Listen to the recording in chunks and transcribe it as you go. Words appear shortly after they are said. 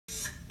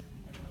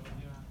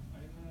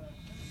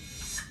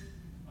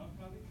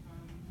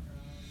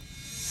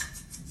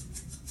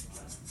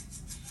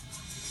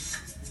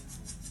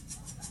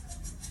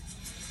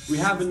We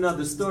have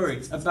another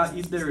story about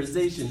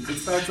etherization. It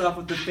starts off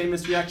with the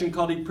famous reaction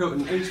called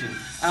deprotonation.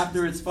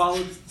 After it's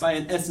followed by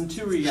an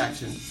SN2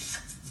 reaction.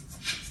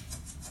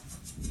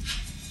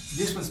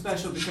 This one's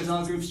special because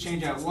all groups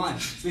change at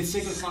once. With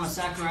cyclic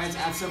monosaccharides,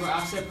 add silver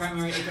oxide,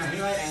 primary acyl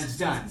halide, and it's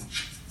done.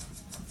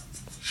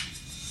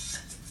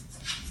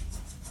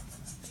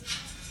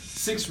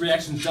 6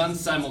 reactions done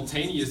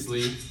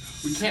simultaneously.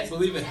 We can't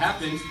believe it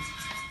happened.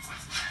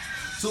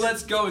 So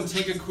let's go and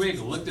take a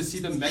quick look to see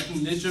the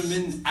mechanism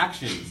in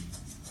action.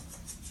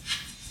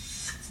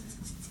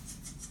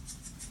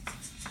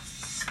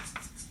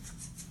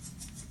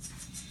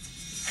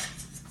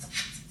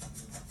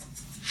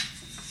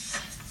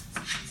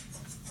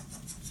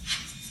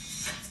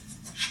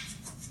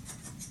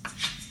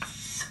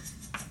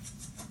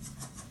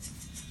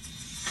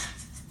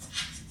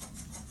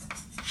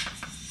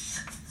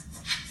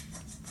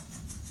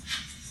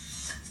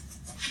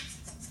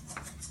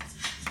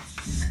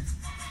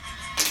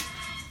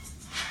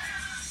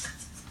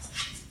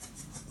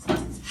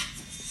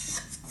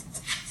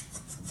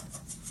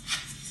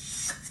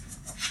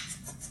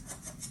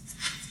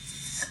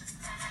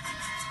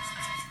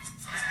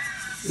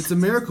 It's a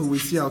miracle we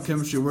see how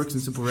chemistry works in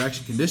simple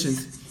reaction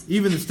conditions.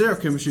 Even the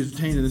stereochemistry is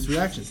retained in this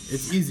reaction.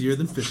 It's easier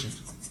than fission.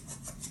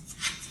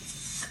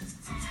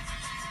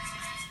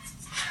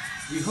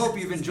 We hope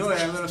you've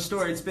enjoyed our little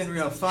story. It's been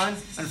real fun.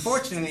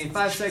 Unfortunately, in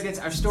 5 seconds,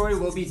 our story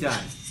will be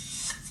done.